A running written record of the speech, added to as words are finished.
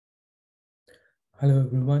Hello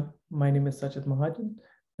everyone, my name is Sachit Mahajan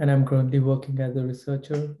and I'm currently working as a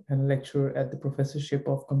researcher and lecturer at the Professorship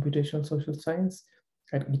of Computational Social Science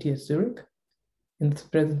at ETH Zurich. In this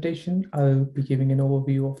presentation, I'll be giving an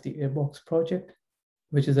overview of the AirBox project,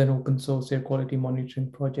 which is an open source air quality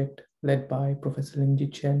monitoring project led by Professor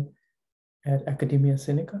Lingji Chen at Academia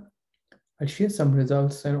Sinica. I'll share some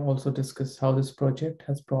results and also discuss how this project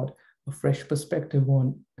has brought a fresh perspective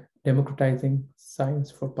on democratizing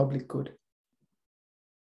science for public good.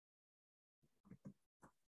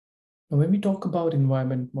 Now, when we talk about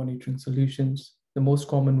environment monitoring solutions, the most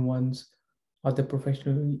common ones are the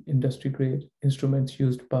professional industry-grade instruments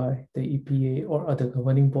used by the EPA or other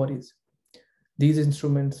governing bodies. These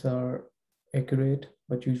instruments are accurate,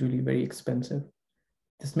 but usually very expensive.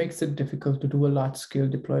 This makes it difficult to do a large-scale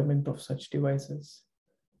deployment of such devices.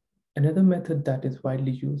 Another method that is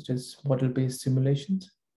widely used is model-based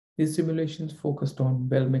simulations. These simulations focused on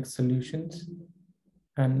well-mixed solutions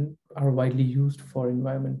and are widely used for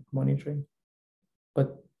environment monitoring,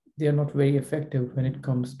 but they are not very effective when it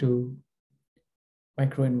comes to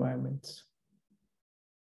microenvironments.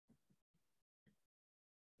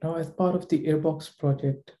 Now, as part of the AirBox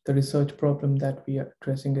project, the research problem that we are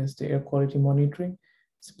addressing is the air quality monitoring,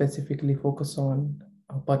 specifically focus on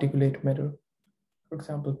particulate matter, for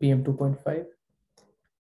example, PM 2.5.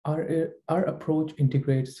 Our approach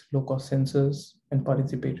integrates low-cost sensors and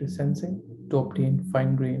participatory sensing to obtain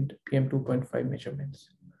fine-grained PM 2.5 measurements.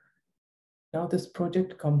 Now, this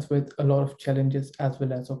project comes with a lot of challenges as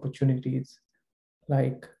well as opportunities,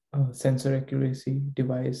 like sensor accuracy,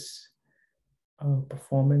 device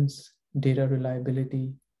performance, data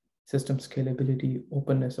reliability, system scalability,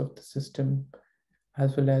 openness of the system,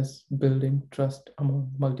 as well as building trust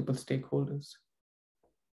among multiple stakeholders.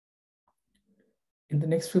 In the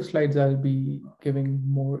next few slides, I'll be giving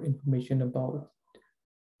more information about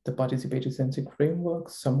the participatory sensing framework,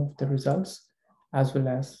 some of the results, as well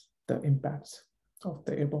as the impacts of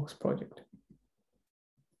the AirBox project.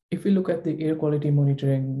 If we look at the air quality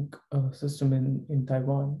monitoring system in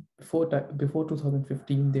Taiwan, before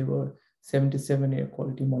 2015, there were 77 air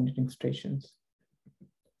quality monitoring stations.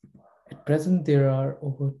 At present, there are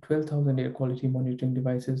over 12,000 air quality monitoring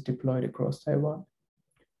devices deployed across Taiwan.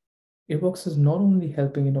 AirBox is not only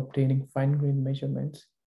helping in obtaining fine-grained measurements,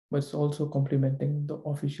 but it's also complementing the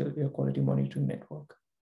official air quality monitoring network.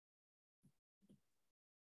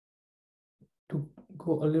 To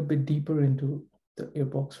go a little bit deeper into the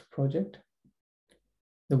AirBox project,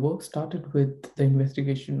 the work started with the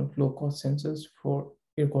investigation of low-cost sensors for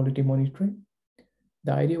air quality monitoring.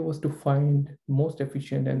 The idea was to find most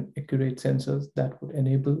efficient and accurate sensors that would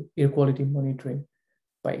enable air quality monitoring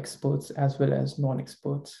by experts as well as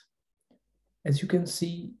non-experts. As you can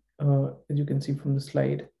see from the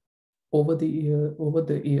slide, over the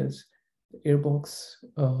years, the AirBox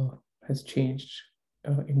has changed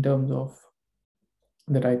in terms of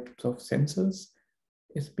the types of sensors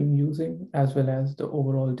it's been using, as well as the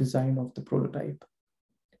overall design of the prototype.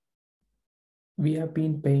 We have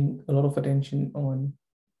been paying a lot of attention on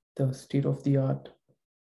the state-of-the-art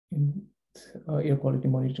in air quality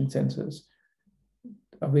monitoring sensors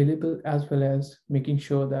available, as well as making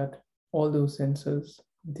sure that all those sensors,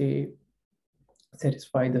 they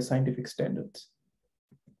satisfy the scientific standards.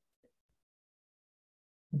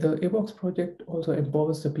 The AirBox project also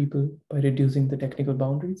empowers the people by reducing the technical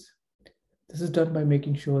boundaries. This is done by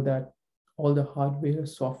making sure that all the hardware,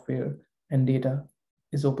 software, and data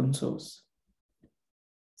is open source.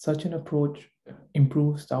 Such an approach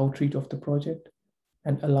improves the outreach of the project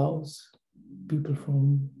and allows people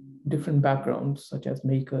from different backgrounds, such as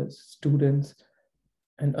makers, students,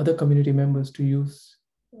 and other community members to use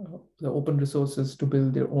the open resources to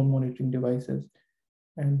build their own monitoring devices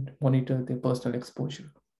and monitor their personal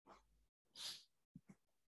exposure.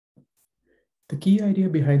 The key idea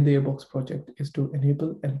behind the AirBox project is to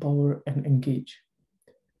enable, empower, and engage.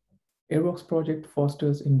 AirBox project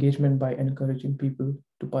fosters engagement by encouraging people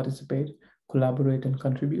to participate, collaborate, and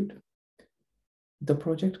contribute. The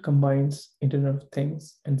project combines Internet of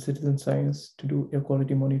Things and citizen science to do air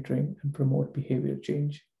quality monitoring and promote behavior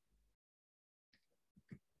change.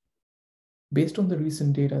 Based on the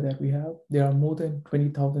recent data that we have, there are more than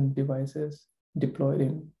 20,000 devices deployed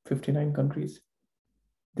in 59 countries.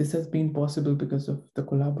 This has been possible because of the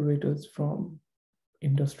collaborators from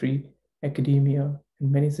industry, academia,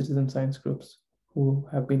 and many citizen science groups who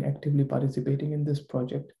have been actively participating in this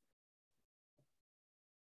project.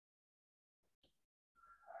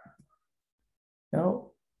 Now,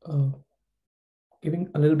 giving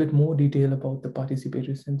a little bit more detail about the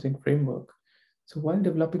participatory sensing framework. So while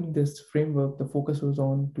developing this framework, the focus was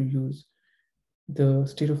on to use the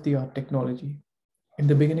state-of-the-art technology. In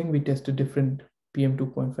the beginning, we tested different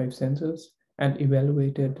PM2.5 sensors and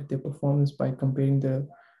evaluated their performance by comparing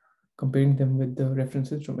them with the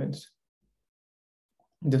reference instruments.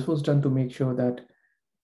 This was done to make sure that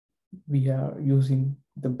we are using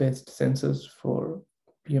the best sensors for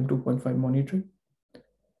PM2.5 monitoring.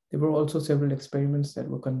 There were also several experiments that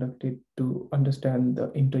were conducted to understand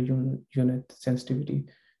the inter-unit sensitivity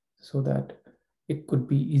so that it could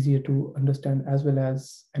be easier to understand as well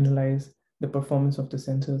as analyze the performance of the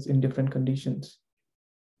sensors in different conditions.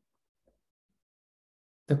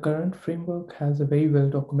 The current framework has a very well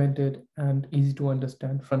documented and easy to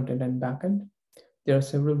understand front end and back end. There are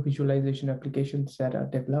several visualization applications that are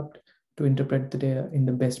developed to interpret the data in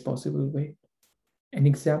the best possible way. An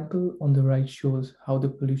example on the right shows how the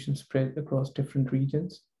pollution spread across different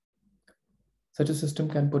regions. Such a system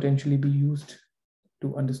can potentially be used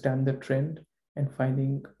to understand the trend and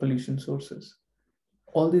finding pollution sources.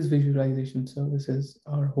 All these visualization services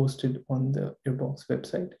are hosted on the AirBox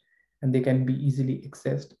website, and they can be easily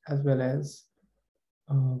accessed as well as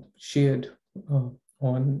shared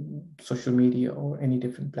on social media or any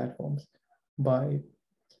different platforms by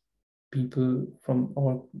people from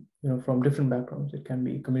from different backgrounds. It can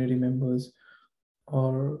be community members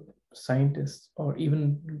or scientists or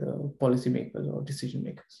even the policymakers or decision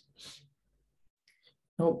makers.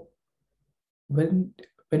 Now, when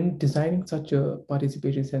designing such a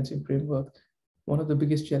participatory sensing framework, one of the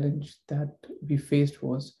biggest challenges that we faced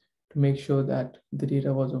was to make sure that the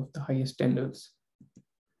data was of the highest standards.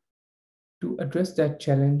 To address that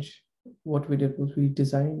challenge, what we did was we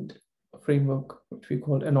designed a framework which we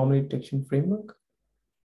called anomaly detection framework.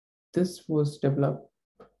 This was developed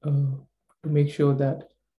to make sure that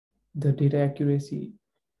the data accuracy,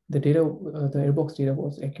 the AirBox data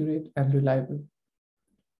was accurate and reliable.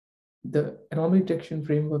 The anomaly detection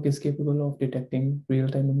framework is capable of detecting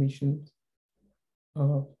real-time emissions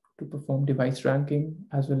to perform device ranking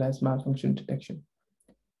as well as malfunction detection.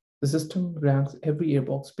 The system ranks every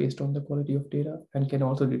AirBox based on the quality of data and can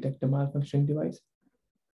also detect a malfunctioning device.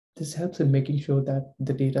 This helps in making sure that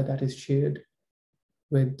the data that is shared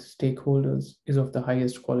with stakeholders is of the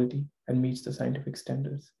highest quality and meets the scientific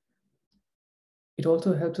standards. It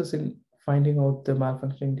also helps us in finding out the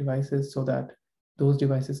malfunctioning devices so that those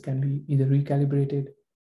devices can be either recalibrated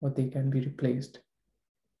or they can be replaced.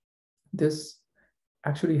 This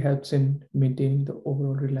actually helps in maintaining the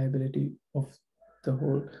overall reliability of the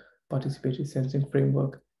whole participatory sensing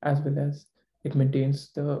framework, as well as it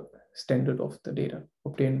maintains the standard of the data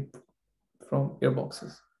obtained from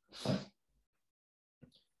AirBoxes.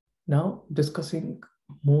 Now, discussing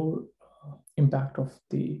more impact of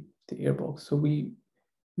the AirBox. So we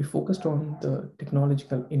focused on the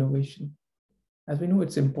technological innovation. As we know,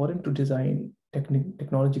 it's important to design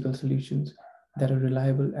technological solutions that are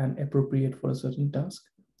reliable and appropriate for a certain task.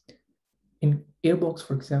 In AirBox,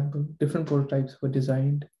 for example, different prototypes were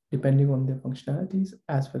designed depending on their functionalities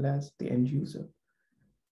as well as the end user.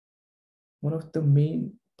 One of the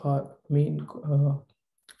main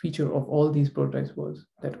feature of all these prototypes was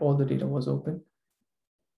that all the data was open.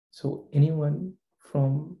 So anyone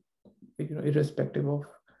from, irrespective of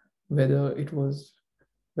whether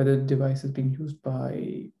the device is being used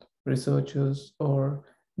by researchers or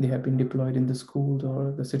they have been deployed in the schools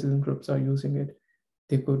or the citizen groups are using it,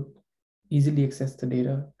 they could easily access the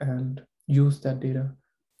data and use that data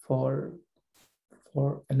for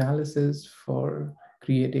analysis, for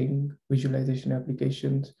creating visualization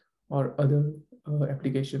applications or other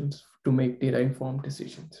applications to make data-informed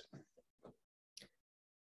decisions.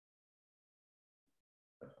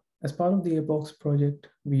 As part of the AirBox project,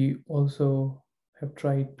 we also have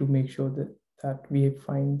tried to make sure that we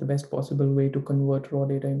find the best possible way to convert raw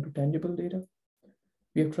data into tangible data.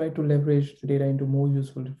 We have tried to leverage the data into more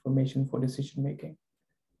useful information for decision making.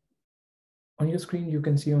 On your screen, you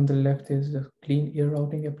can see on the left is the clean air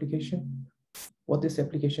routing application. What this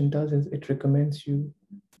application does is it recommends you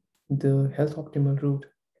the health optimal route.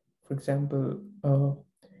 For example,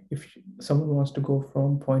 if someone wants to go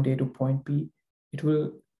from point A to point B, it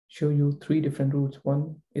will show you 3 different routes.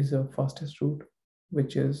 One is the fastest route,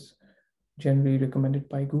 which is generally recommended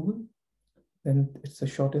by Google. Then it's the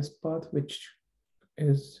shortest path, which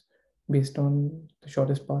is based on the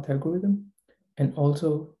shortest path algorithm. And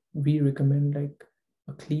also we recommend like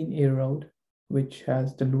a clean air route, which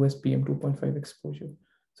has the lowest PM2.5 exposure.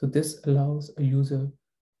 So this allows a user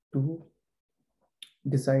to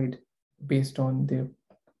decide based on their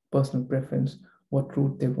personal preference what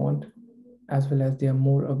route they want, as well as they are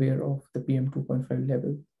more aware of the PM2.5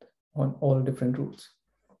 level on all different routes.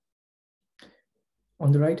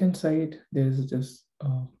 On the right-hand side, there is this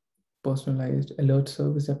personalized alert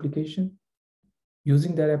service application.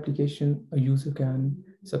 Using that application, a user can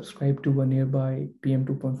subscribe to a nearby PM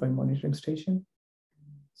 2.5 monitoring station.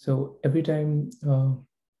 So every time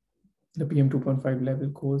the PM 2.5 level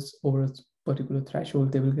goes over a particular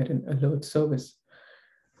threshold, they will get an alert service.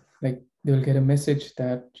 Like they will get a message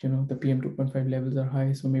that, the PM 2.5 levels are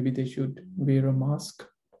high, so maybe they should wear a mask,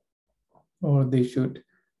 or they should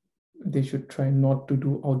try not to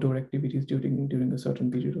do outdoor activities during a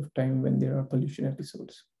certain period of time when there are pollution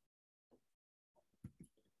episodes.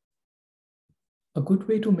 A good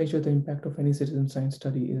way to measure the impact of any citizen science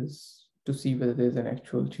study is to see whether there's an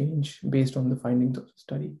actual change based on the findings of the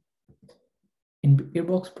study. In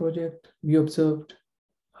AirBox project, we observed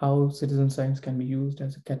how citizen science can be used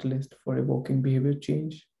as a catalyst for evoking behavior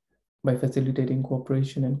change by facilitating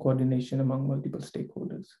cooperation and coordination among multiple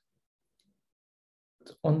stakeholders.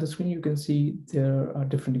 On the screen, you can see there are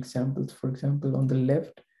different examples. For example, on the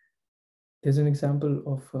left, there's an example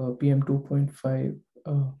of a PM 2.5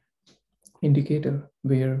 indicator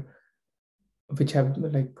which have,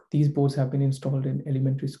 like, these boards have been installed in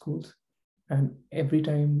elementary schools. And every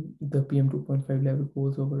time the PM 2.5 level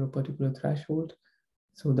goes over a particular threshold,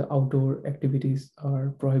 so the outdoor activities are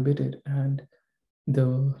prohibited, and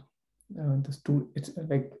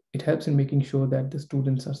it helps in making sure that the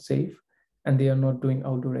students are safe and they are not doing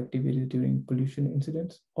outdoor activities during pollution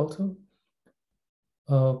incidents. Also,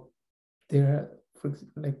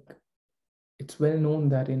 it's well known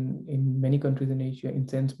that in many countries in Asia,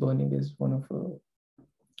 incense burning is one of the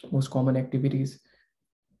most common activities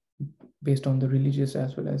based on the religious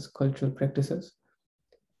as well as cultural practices.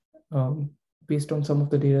 Based on some of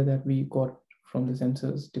the data that we got from the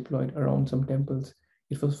sensors deployed around some temples,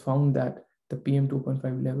 it was found that the PM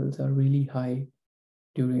 2.5 levels are really high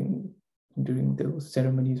during those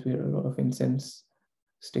ceremonies where a lot of incense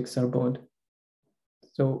sticks are burned.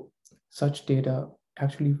 So such data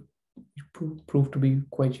actually proved to be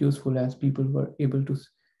quite useful, as people were able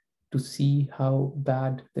to see how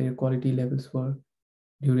bad the air quality levels were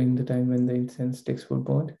during the time when the incense sticks were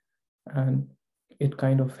burned. And it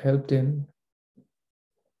kind of helped in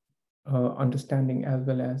understanding as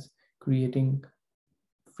well as creating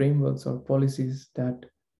frameworks or policies that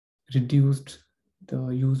reduced the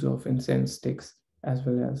use of incense sticks as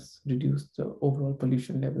well as reduced the overall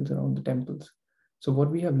pollution levels around the temples. So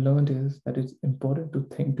what we have learned is that it's important to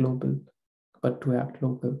think global, but to act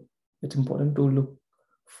local. It's important to look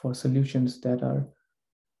for solutions that are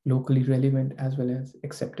locally relevant as well as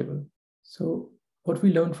acceptable. So what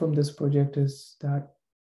we learned from this project is that,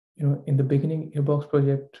 in the beginning, AirBox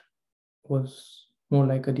project was more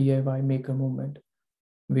like a DIY maker movement,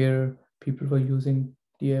 where people were using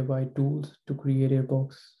DIY tools to create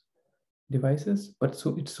AirBox devices, but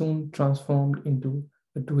so it soon transformed into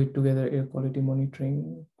a do-it-together air quality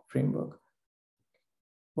monitoring framework.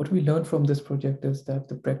 What we learned from this project is that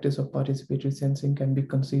the practice of participatory sensing can be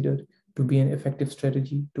considered to be an effective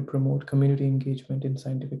strategy to promote community engagement in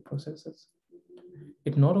scientific processes.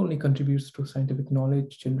 It not only contributes to scientific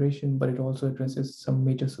knowledge generation, but it also addresses some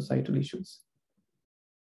major societal issues.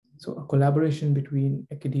 So a collaboration between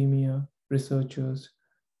academia, researchers,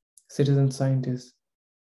 citizen scientists,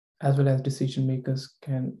 as well as decision makers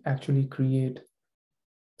can actually create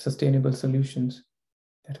sustainable solutions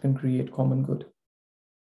that can create common good.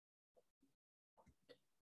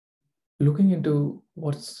 Looking into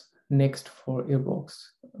what's next for AirBox,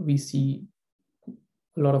 we see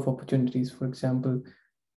a lot of opportunities. For example,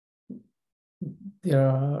 there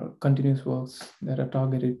are continuous works that are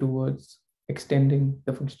targeted towards extending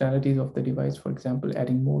the functionalities of the device, for example,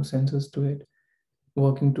 adding more sensors to it,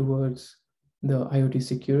 working towards the IoT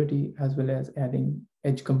security, as well as adding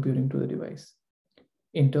edge computing to the device.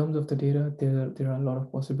 In terms of the data, there are a lot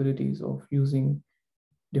of possibilities of using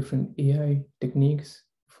different AI techniques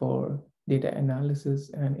for data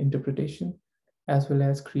analysis and interpretation, as well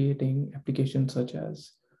as creating applications such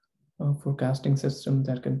as forecasting systems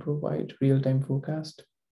that can provide real-time forecast.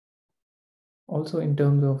 Also, in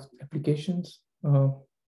terms of applications,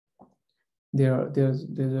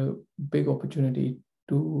 there's a big opportunity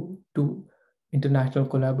to do international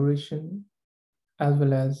collaboration, as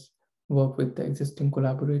well as work with the existing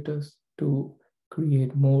collaborators to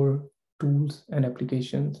create more tools and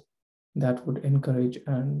applications that would encourage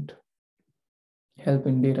and help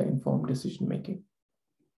in data-informed decision-making.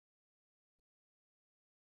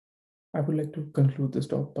 I would like to conclude this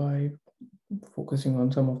talk by focusing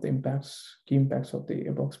on some of the key impacts of the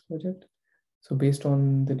AirBox project. So based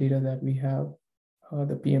on the data that we have,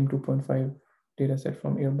 the PM 2.5 dataset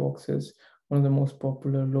from AirBox is one of the most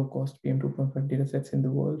popular low-cost PM 2.5 datasets in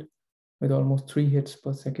the world, with almost 3 hits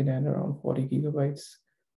per second and around 40 gigabytes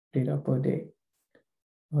data per day.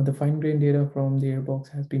 The fine-grained data from the AirBox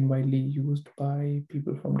has been widely used by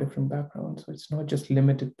people from different backgrounds. So it's not just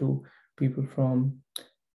limited to people from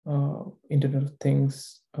Internet of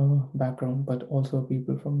Things background, but also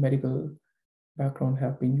people from medical background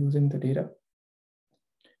have been using the data.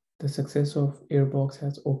 The success of AirBox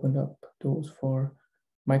has opened up doors for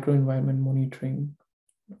microenvironment monitoring,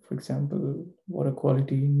 for example, water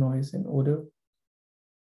quality, noise, and odor.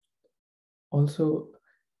 Also,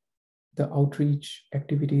 the outreach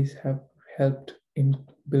activities have helped in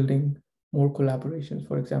building more collaborations.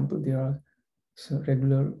 For example, there are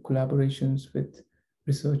regular collaborations with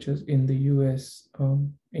researchers in the US,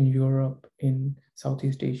 in Europe, in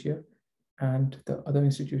Southeast Asia, and the other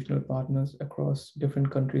institutional partners across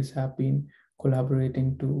different countries have been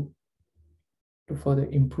collaborating to further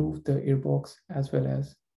improve the AirBox as well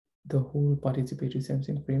as the whole participatory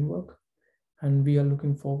sensing framework. And we are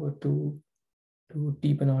looking forward to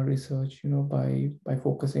deepen our research, by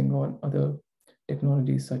focusing on other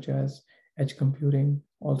technologies such as edge computing,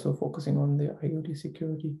 also focusing on the IoT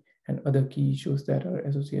security and other key issues that are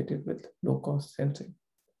associated with low-cost sensing.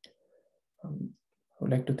 I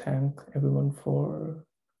would like to thank everyone for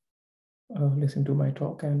listening to my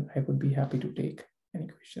talk, and I would be happy to take any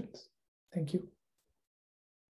questions. Thank you.